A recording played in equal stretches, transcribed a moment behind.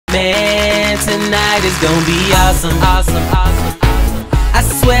tonight is gonna be awesome, awesome, awesome, awesome. I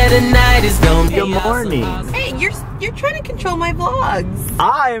swear tonight is gonna be Good morning. awesome. Hey, you're trying to control my vlogs.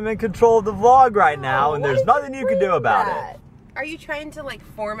 I am in control of the vlog right now, and there's nothing you can do about it. Are you trying to like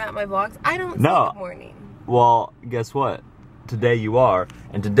format my vlogs? I don't see No. Good morning. Well, guess what? Today you are,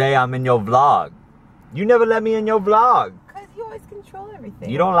 and today I'm in your vlog. You never let me in your vlog. Because you always control everything.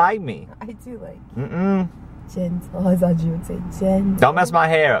 You don't like me. I do like Mm-mm. gentle. I thought you would say gentle. Don't mess my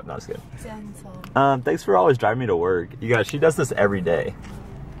hair up. No, just kidding. Gentle. Thanks for always driving me to work. You guys, she does this every day.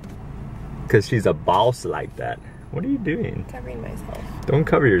 Because she's a boss like that. What are you doing? Covering myself. Don't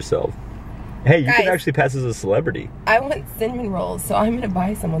cover yourself. Hey, you Guys. can actually pass as a celebrity. I want cinnamon rolls, so I'm gonna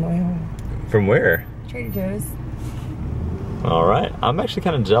buy some on the way home. From where? Trader Joe's. Alright, I'm actually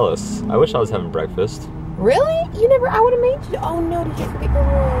kind of jealous. I wish I was having breakfast. Really? You never? I would have made you. Oh no! Did you forget your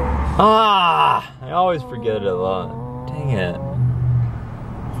lunch? Ah! I always forget it a lot. Dang it.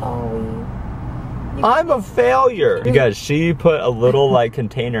 Sorry. I'm a failure. You guys, she put a little like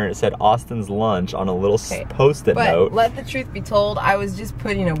container and it said Austin's lunch on a little post-it But note. let the truth be told, I was just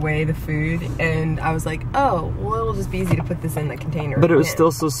putting away the food, and I was like, oh, well, it'll just be easy to put this in the container. But it was again.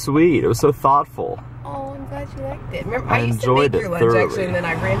 still so sweet. It was so thoughtful. Oh, I'm glad you liked it. Remember, I I used to enjoyed make it your lunch thoroughly. actually, and then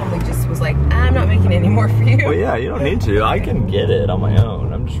I randomly just was like, I'm not making any more for you. Well, yeah, you don't need to. I can get it on my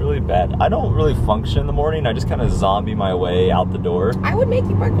own. I'm just really bad. I don't really function in the morning. I just kind of zombie my way out the door. I would make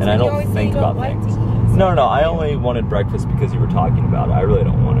you breakfast, And I but you don't always say think you don't about like things. to eat. No, I only wanted breakfast because you were talking about it. I really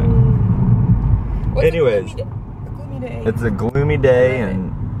don't want it. What's Anyways, a gloomy day? it's a gloomy day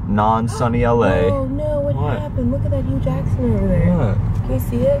in non-sunny LA. Oh no, what What? happened? Look at that Hugh Jackson over there. What? Can you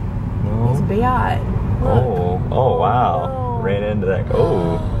see it? It's No. bad. Oh wow. no. Ran into that.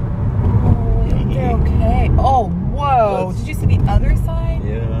 Oh. Oh, they're okay. Oh, whoa. Let's- Did you see the other side?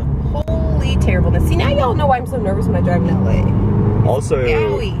 Yeah. Holy terribleness. See, now y'all know why I'm so nervous when I drive in LA. Also,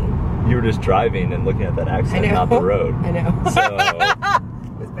 Owie. you were just driving and looking at that accident, not the road. I know. So,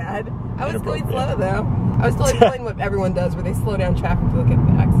 It was bad. I was going slow Inappropriate. though. I was still doing what everyone does where they slow down traffic to look at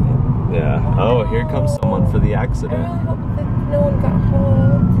the accident. yeah. Oh, here comes someone for the I accident. really hope that no one got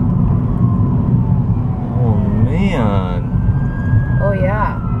hurt. Oh man. Oh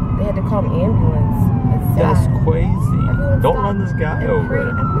yeah. They had to call an ambulance. That's That's sad. crazy. Everyone Don't stopped run this guy and prayed. over.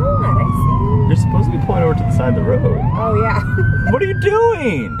 I'm not. I see. You're supposed to be pulling over to the side of the road. Oh yeah. What are you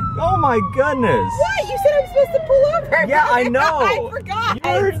doing? Oh my goodness. What? You said I'm supposed to pull over. Yeah, I know. I forgot.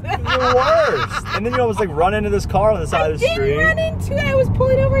 You're the worst. And then you almost like run into this car on the side I of the street. didn't run into it. I was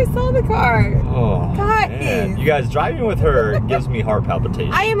pulling over. I saw the car. Oh, Guys. man. You guys, driving with her gives me heart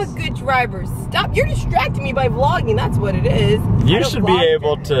palpitations. I am a good driver. Stop. You're distracting me by vlogging. That's what it is. I You don't should be vlog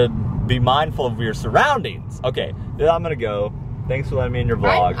able that. to be mindful of your surroundings. Okay, then I'm gonna go. Thanks for letting me in your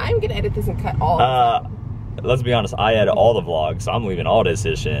vlog. I'm gonna edit this and cut all. Let's be honest, I edit all the vlogs, so I'm leaving all this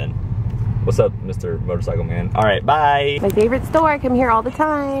ish in. What's up, Mr. Motorcycle Man? All right, bye. My favorite store. I come here all the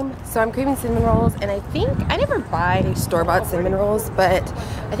time. So I'm craving cinnamon rolls, and I think I never buy store-bought cinnamon rolls, but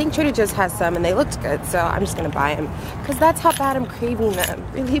I think Trader Joe's has some, and they looked good, so I'm just gonna buy them because that's how bad I'm craving them.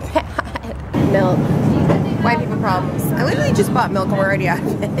 Really bad. Milk. White people problems. I literally just bought milk and we're already out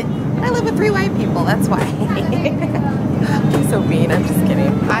of it. I live with 3 white people. That's why. I'm so mean. I'm just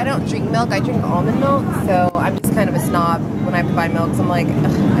kidding. I don't drink milk. I drink almond milk, so I'm just kind of a snob when I have to buy milk. So I'm like, ugh,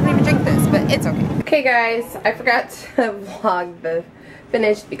 I don't even drink this, but it's okay. Okay, guys, I forgot to vlog the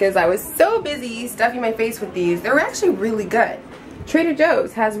finish because I was so busy stuffing my face with these. They were actually really good. Trader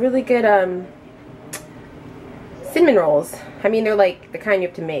Joe's has really good cinnamon rolls. I mean, they're like the kind you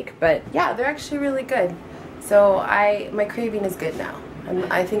have to make, but yeah, they're actually really good. So my craving is good now.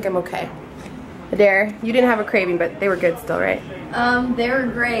 I think I'm okay. Adair, you didn't have a craving, but they were good still, right? They were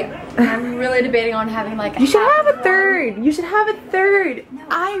great. I'm really debating on having like You should half have a of third. You should have a third. No.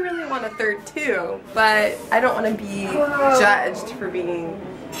 I really want a third too, but I don't want to be judged for being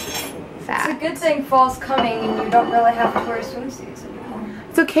fat. It's a good thing fall's coming and you don't really have to wear swimsuits anymore.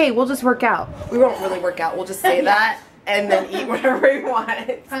 It's okay. We'll just work out. We won't really work out. We'll just say that and then eat whatever we want.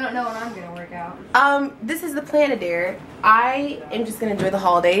 I don't know when I'm gonna work out. This is the plan, Adair. I am just gonna enjoy the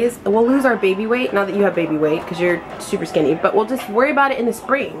holidays. We'll lose our baby weight. Not that you have baby weight because you're super skinny, but we'll just worry about it in the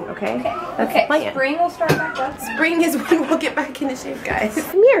spring, okay? That's the plan. Spring will start back up. Spring is when we'll get back into shape, guys.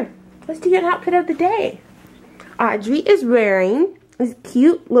 Come here. Let's do an outfit of the day. Audrey is wearing this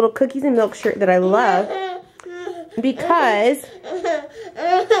cute little cookies and milk shirt that I love because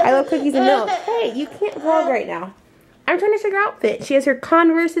I love cookies and milk. Hey, you can't vlog right now. I'm trying to show your outfit. She has her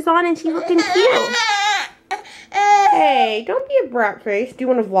Converses on and she's looking cute. Hey, don't be a brat face. Do you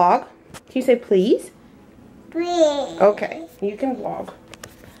want to vlog? Can you say please? Please. Okay, you can vlog.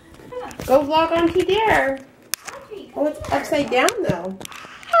 Go vlog on Adair. Oh, it's upside down though.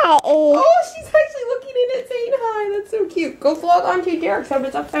 Hi. Oh, she's like cute. Go vlog Auntie Derek, except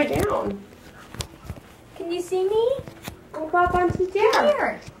it's upside down. Can you see me? Go vlog Auntie Derek.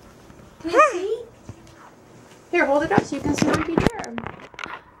 Here. Can you see? Here, hold it up so you can see Auntie Derek.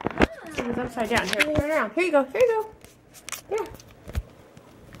 It's upside down. Here, turn it around. Here you go. Here you go. There.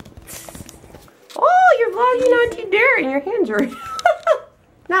 Oh, you're vlogging Auntie Derek and your hands are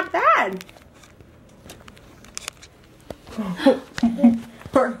not bad.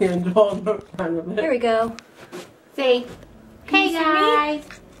 Her hands all look kind of Here we go. Say, Can hey you see me? guys.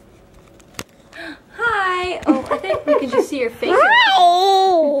 Hi. Oh, I think we can just see your face.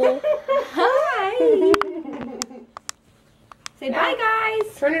 Hi. Say bye,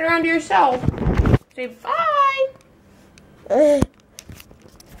 guys. Turn it around to yourself. Say bye.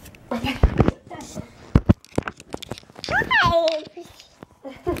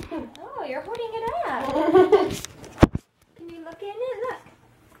 Oh, you're holding it up. Can you look in it? Look.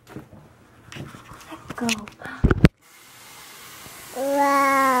 Let's go.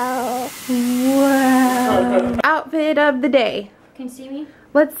 Wow. Wow. Outfit of the day. Can you see me?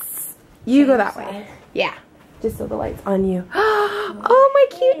 You go Same that side. way. Yeah. Just so the light's on you. Oh, my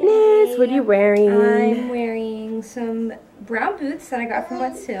cuteness. What are you wearing? I'm wearing some brown boots that I got from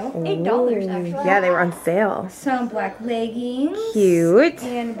Wet Seal. $8 actually. Yeah, they were on sale. Some black leggings. Cute.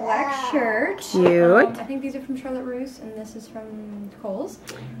 And a black shirt. Cute. I think these are from Charlotte Russe, and this is from Kohl's.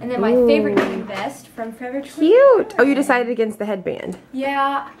 And then my favorite knitting vest from Forever 21. Cute. Oh, you decided against the headband.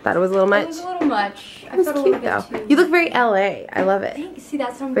 Yeah. Thought it was a little much. It was a little much. It was I thought cute a little though. bit too. You look very LA. I love it. Thanks. See,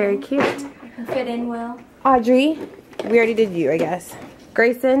 that's what I'm Very going. cute. I can fit in well. Audrey, we already did you, I guess.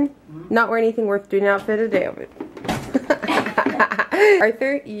 Grayson, not wear anything worth doing outfit of the day of it.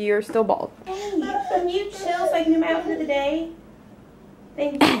 Arthur, you're still bald. Hey, can you chill so I can do my outfit of the day?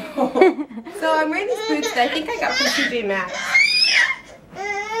 Thank you. So I'm wearing these boots that I think I got from TJ Maxx.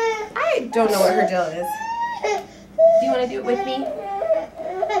 I don't know what her deal is. Do you want to do it with me?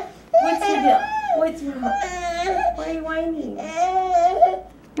 What's your deal? What's your deal? Why are you whining?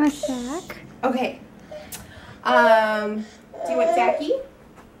 What's that? Okay. Do you want Jackie?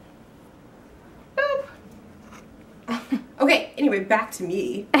 Boop. Okay, anyway, back to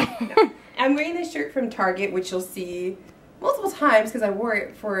me. No. I'm wearing this shirt from Target, which you'll see multiple times because I wore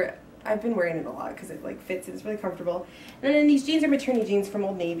it for, I've been wearing it a lot because it like fits, it's really comfortable. And then these jeans are maternity jeans from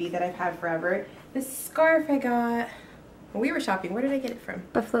Old Navy that I've had forever. This scarf I got when we were shopping. Where did I get it from?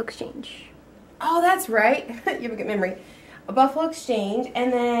 Buffalo Exchange. Oh, that's right. You have a good memory. A Buffalo Exchange,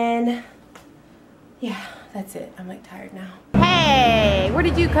 and then, yeah, that's it. I'm like tired now. Hey, where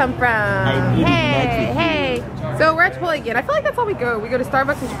did you come from? Hey. So we're at Chipotle again. I feel like that's all we go. We go to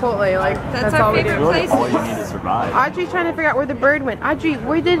Starbucks and Chipotle. Like that's our all we favorite do. place. All you need to survive. Audrey's trying to figure out where the bird went. Audrey,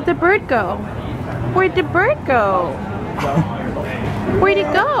 where did the bird go? Where'd the bird go? Where'd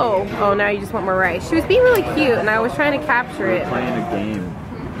it go? Oh, now you just want more rice. She was being really cute, and I was trying to capture it. Playing a game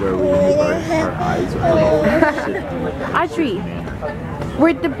where we our eyes are Audrey,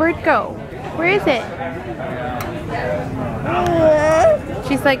 where'd the bird go? Where is it?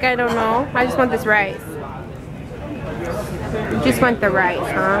 She's like, I don't know. I just want this rice. You just want the rice,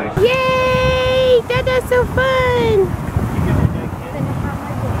 huh? Yay! That's so fun!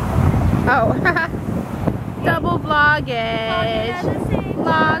 Oh, double vlog-ish.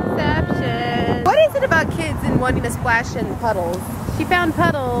 Vlogception. What is it about kids and wanting to splash in puddles? She found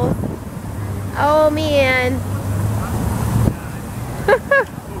puddles. Oh, man.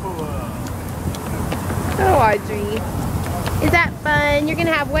 Oh, Audrey. Is that fun? You're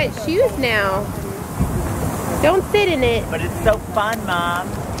gonna have wet shoes now. Don't sit in it. But it's so fun, Mom,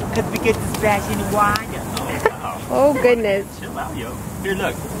 because we get to splash in the water. Oh, goodness. Chill out, yo. Here,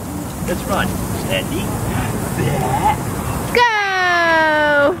 look. Let's run. Steady.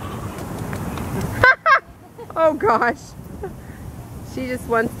 Go! Oh, gosh. She just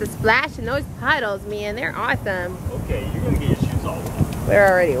wants to splash in those puddles, man. They're awesome. Okay, you're gonna get your shoes all wet. They're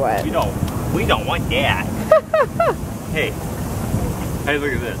already wet. We don't want that. Hey,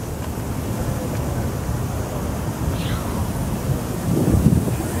 look at this.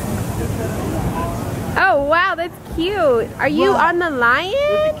 Oh, wow, that's cute. Are you on the lion?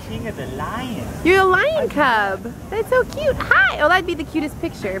 You're the king of the lions. You're a lion cub. That's so cute. Hi. Oh, that'd be the cutest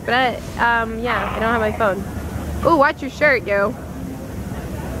picture. But, yeah, I don't have my phone. Oh, watch your shirt, yo.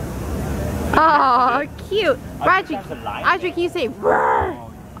 Oh, cute. Audrey, can you say roar?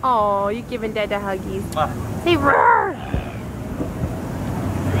 Oh, you're giving Dad the huggies. Say roar.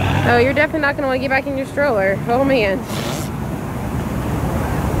 Oh, you're definitely not going to want to get back in your stroller. Oh, man.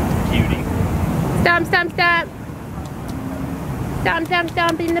 Cutie. Stomp, stomp, stomp. Stomp, stomp,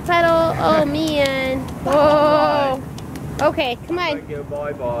 stomp in the puddle. Oh, man. Whoa. Okay, come on.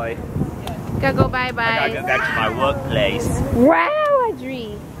 Bye, bye. Gotta go I gotta bye-bye. go back to my workplace. Wow,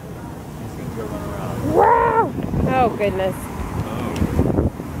 Audrey. Wow. Oh, goodness.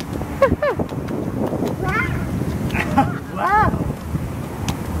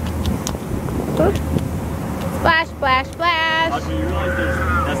 Splash, splash, splash. Audrey, you realize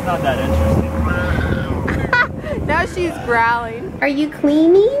that's not that interesting. Now she's growling. Are you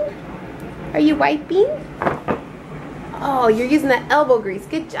cleaning? Are you wiping? Oh, you're using that elbow grease.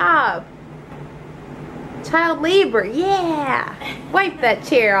 Good job. Child labor, yeah. Wipe that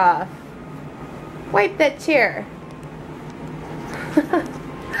chair off. Wipe that chair.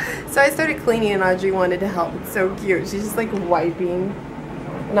 So I started cleaning and Audrey wanted to help. It's so cute. She's just like wiping.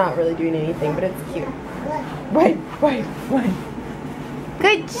 Not really doing anything, but it's cute. Wipe, wipe, wipe.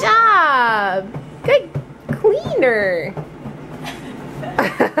 Good job. Good cleaner.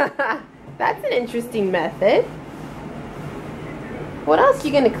 That's an interesting method. What else are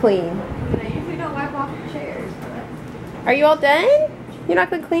you gonna clean? I usually don't wipe off the chairs. Are you all done? You're not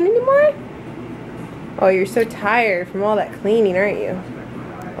gonna clean anymore? Oh, you're so tired from all that cleaning, aren't you?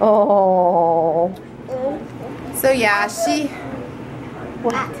 Oh. So yeah, she...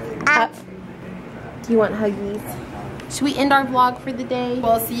 What? Do you want huggies? Should we end our vlog for the day?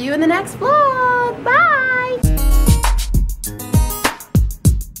 We'll see you in the next vlog. Bye!